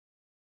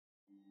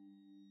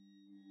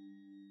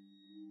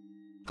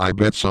I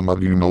bet some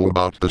of you know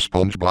about the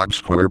SpongeBob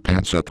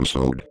SquarePants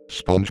episode,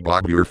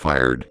 SpongeBob You're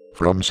Fired,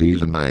 from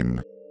Season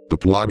 9. The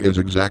plot is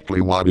exactly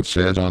what it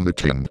says on the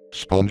tin.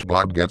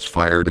 SpongeBob gets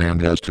fired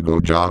and has to go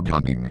job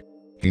hunting.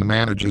 He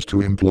manages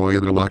to employ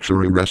the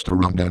luxury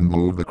restaurant and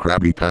move the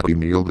Krabby Patty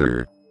meal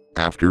there.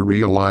 After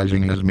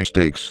realizing his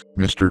mistakes,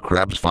 Mr.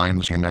 Krabs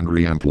finds him and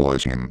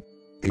re-employs him.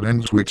 It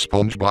ends with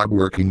SpongeBob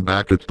working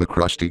back at the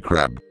Krusty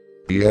Krab.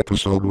 The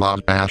episode was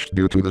bashed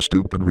due to the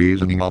stupid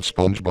reasoning of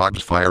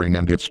SpongeBob's firing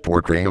and its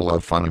portrayal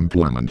of fun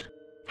employment.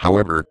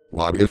 However,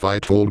 what if I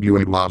told you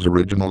it was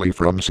originally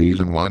from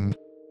Season 1?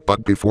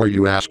 But before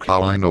you ask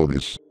how I know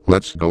this,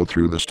 let's go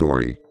through the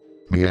story.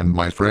 Me and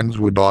my friends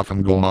would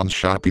often go on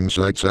shopping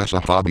sites as a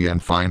hobby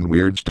and find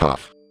weird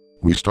stuff.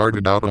 We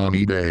started out on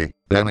eBay,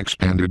 then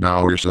expanded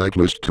our site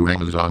list to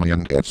Amazon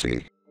and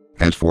Etsy.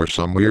 As for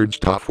some weird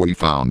stuff we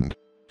found,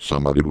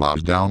 some of it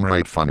was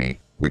downright funny,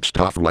 with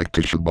stuff like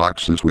tissue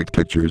boxes with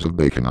pictures of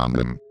bacon on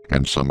them,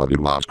 and some of it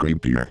was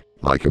creepier,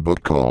 like a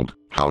book called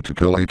How to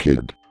Kill a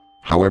Kid.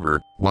 However,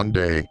 one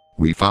day,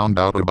 we found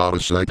out about a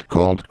site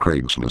called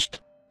Craigslist.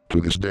 To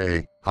this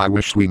day, I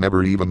wish we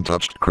never even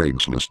touched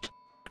Craigslist.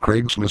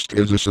 Craigslist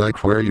is a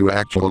site where you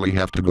actually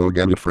have to go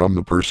get it from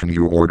the person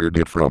you ordered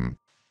it from.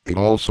 It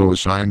also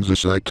assigns a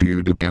site to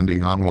you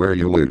depending on where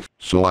you live,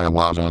 so I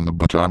was on the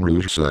Baton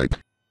Rouge site.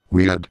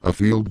 We had a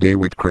field day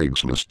with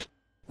Craigslist.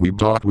 We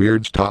bought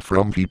weird stuff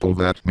from people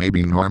that may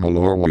be normal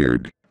or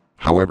weird.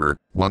 However,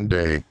 one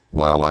day,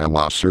 while I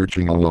was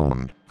searching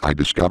alone, I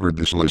discovered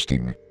this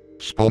listing.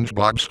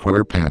 SpongeBob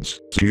SquarePants,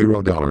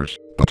 $0,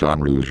 Baton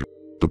Rouge.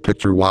 The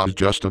picture was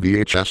just a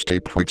VHS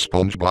tape with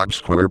SpongeBob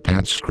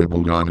SquarePants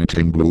scribbled on it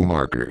in blue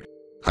marker.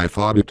 I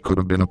thought it could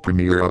have been a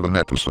premiere of an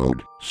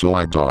episode, so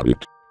I bought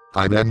it.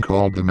 I then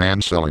called the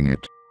man selling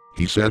it.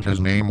 He said his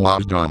name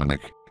was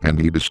Dominic, and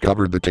he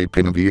discovered the tape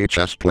in a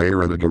VHS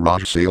player at a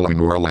garage sale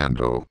in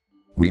Orlando.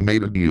 We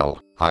made a deal.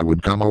 I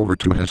would come over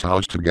to his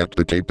house to get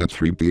the tape at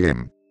 3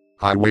 p.m.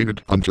 I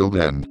waited until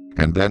then,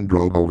 and then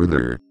drove over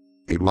there.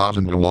 It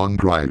wasn't a long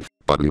drive,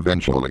 but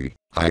eventually,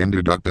 I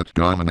ended up at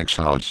Dominic's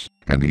house,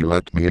 and he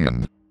let me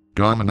in.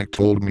 Dominic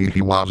told me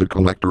he was a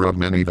collector of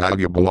many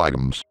valuable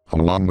items,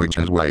 along with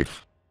his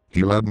wife.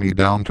 He led me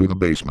down to the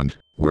basement,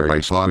 where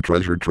I saw a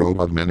treasure trove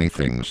of many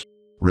things.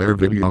 Rare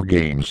video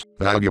games,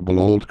 valuable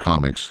old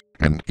comics,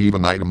 and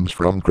even items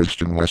from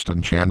Christian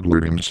Weston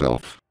Chandler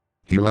himself.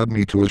 He led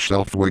me to a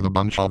shelf with a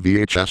bunch of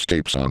VHS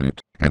tapes on it,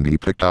 and he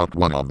picked out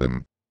one of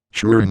them.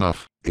 Sure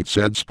enough, it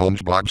said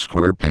SpongeBob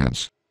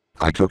SquarePants.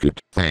 I took it,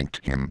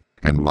 thanked him,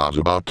 and was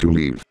about to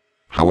leave.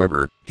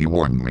 However, he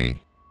warned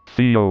me.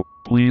 Theo,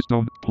 please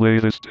don't play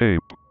this tape.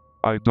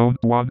 I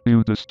don't want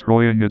you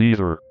destroying it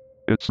either.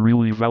 It's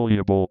really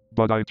valuable,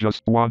 but I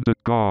just want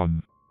it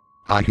gone.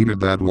 I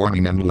heeded that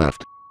warning and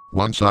left.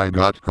 Once I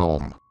got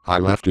home, I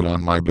left it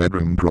on my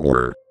bedroom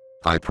drawer.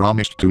 I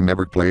promised to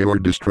never play or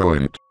destroy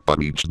it,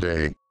 but each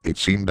day, it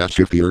seemed as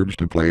if the urge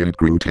to play it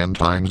grew 10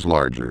 times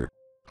larger.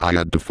 I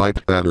had to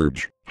fight that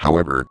urge,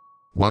 however.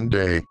 One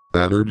day,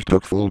 that urge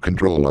took full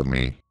control of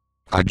me.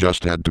 I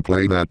just had to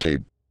play that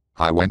tape.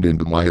 I went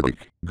into my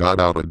attic,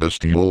 got out a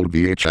dusty old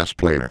VHS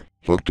player,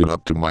 hooked it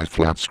up to my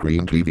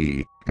flat-screen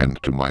TV,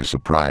 and to my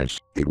surprise,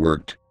 it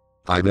worked.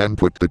 I then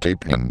put the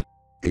tape in.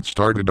 It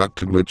started up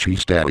to glitchy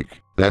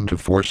static, then to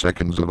 4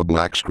 seconds of a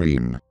black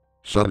screen.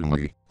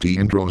 Suddenly, the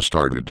intro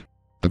started.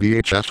 The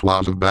VHS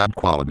was of bad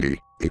quality.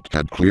 It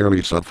had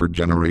clearly suffered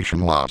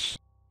generation loss.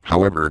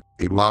 However,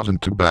 it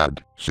wasn't too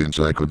bad, since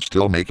I could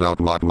still make out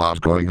what was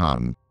going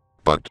on.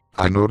 But,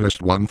 I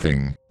noticed one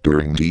thing.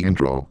 During the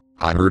intro,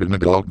 I heard an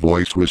adult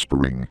voice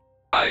whispering,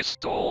 "I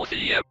stole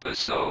the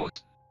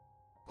episode."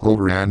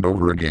 Over and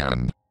over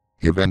again.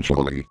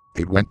 Eventually,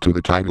 it went to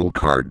the title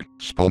card,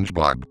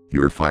 SpongeBob,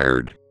 You're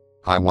Fired.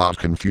 I was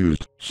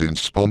confused,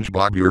 since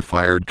SpongeBob You're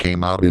Fired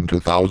came out in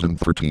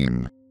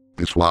 2013.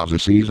 This was a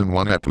Season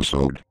 1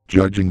 episode,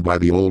 judging by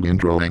the old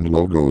intro and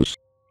logos.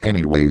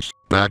 Anyways,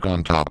 back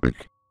on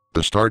topic.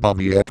 The start of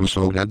the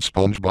episode had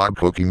SpongeBob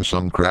cooking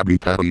some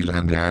Krabby Patties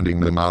and handing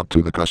them out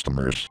to the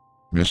customers.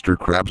 Mr.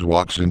 Krabs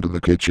walks into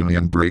the kitchen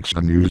and breaks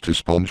the news to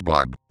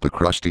SpongeBob. The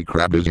Krusty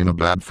Krab is in a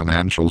bad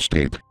financial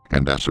state,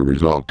 and as a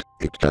result,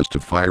 it has to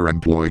fire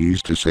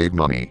employees to save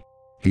money.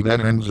 He then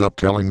ends up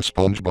telling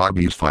SpongeBob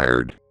he's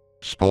fired.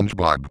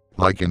 SpongeBob,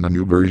 like in the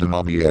new version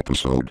of the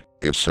episode,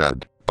 is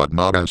sad, but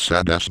not as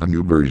sad as the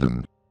new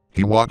version.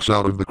 He walks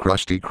out of the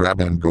Krusty Krab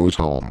and goes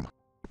home.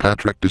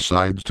 Patrick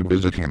decides to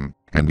visit him,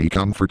 and he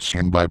comforts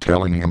him by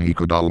telling him he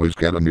could always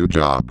get a new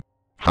job.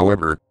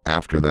 However,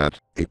 after that,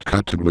 it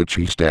cut to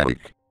glitchy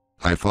static.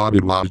 I thought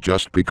it was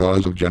just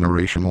because of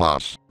generation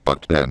loss,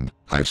 but then,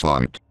 I saw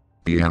it.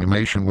 The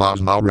animation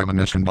was now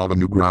reminiscent of a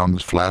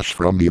Newgrounds Flash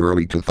from the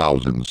early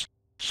 2000s.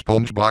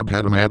 SpongeBob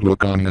had a mad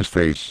look on his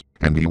face,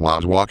 and he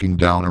was walking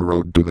down a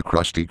road to the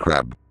Krusty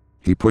Krab.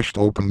 He pushed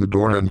open the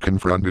door and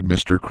confronted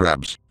Mr.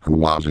 Krabs, who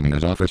was in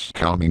his office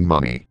counting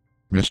money.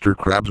 Mr.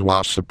 Krabs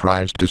was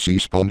surprised to see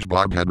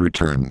SpongeBob had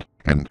returned,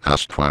 and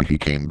asked why he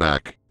came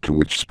back, to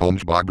which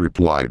SpongeBob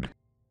replied,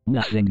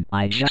 "Nothing,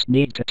 I just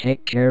need to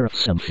take care of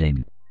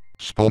something."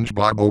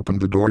 SpongeBob opened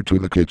the door to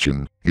the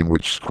kitchen, in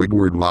which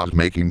Squidward was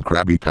making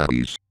Krabby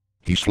Patties.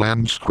 He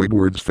slammed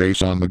Squidward's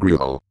face on the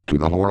grill, to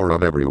the horror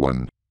of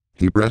everyone.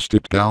 He pressed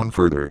it down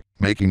further,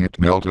 making it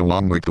melt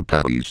along with the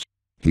patties.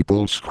 He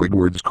pulled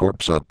Squidward's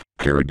corpse up,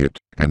 carried it,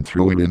 and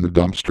threw it in the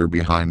dumpster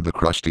behind the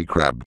Krusty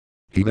Krab.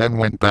 He then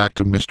went back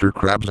to Mr.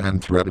 Krabs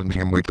and threatened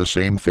him with the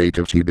same fate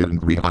if he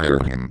didn't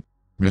rehire him.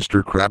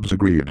 Mr. Krabs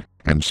agreed,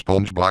 and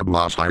SpongeBob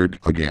was hired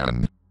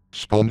again.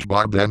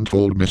 SpongeBob then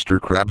told Mr.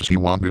 Krabs he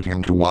wanted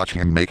him to watch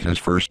him make his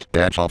first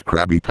batch of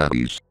Krabby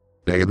Patties.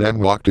 They then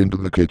walked into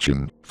the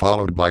kitchen,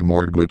 followed by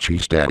more glitchy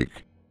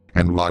static.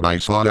 And what I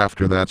saw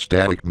after that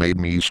static made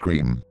me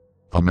scream.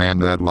 A man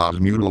that was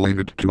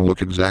mutilated to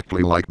look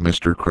exactly like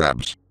Mr.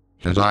 Krabs.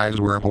 His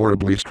eyes were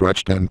horribly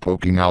stretched and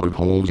poking out of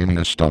holes in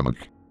his stomach.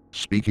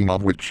 Speaking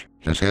of which,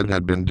 his head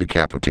had been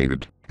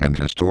decapitated, and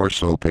his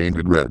torso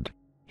painted red.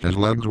 His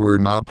legs were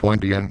not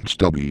pointy and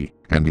stubby,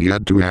 and he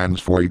had 2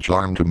 hands for each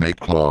arm to make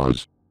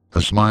claws.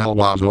 A smile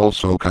was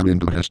also cut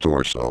into his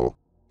torso.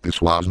 This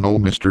was no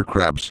Mr.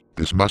 Krabs.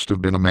 This must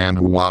have been a man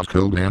who was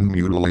killed and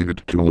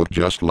mutilated to look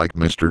just like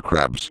Mr.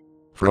 Krabs.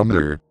 From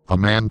there, a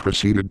man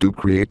proceeded to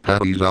create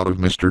patties out of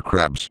Mr.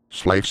 Krabs,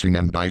 slicing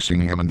and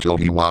dicing him until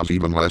he was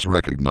even less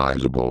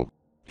recognizable.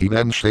 He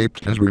then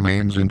shaped his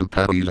remains into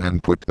patties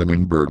and put them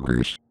in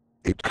burgers.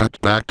 It cut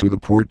back to the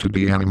Poor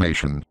Today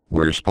animation,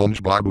 where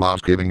SpongeBob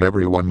was giving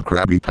everyone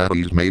Krabby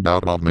Patties made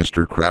out of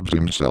Mr. Krabs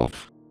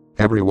himself.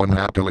 Everyone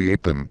happily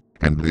ate them,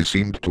 and they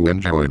seemed to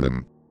enjoy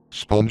them.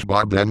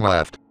 SpongeBob then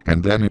laughed,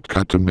 and then it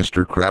cut to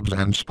Mr. Krabs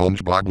and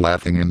SpongeBob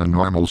laughing in the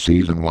normal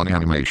Season 1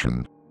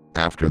 animation.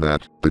 After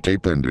that, the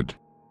tape ended.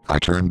 I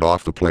turned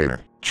off the player,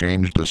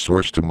 changed the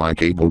source to my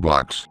cable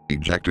box,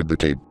 ejected the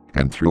tape,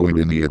 and threw it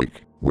in the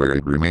attic, where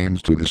it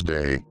remains to this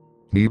day.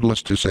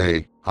 Needless to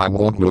say, I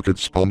won't look at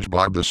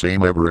SpongeBob the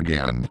same ever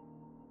again.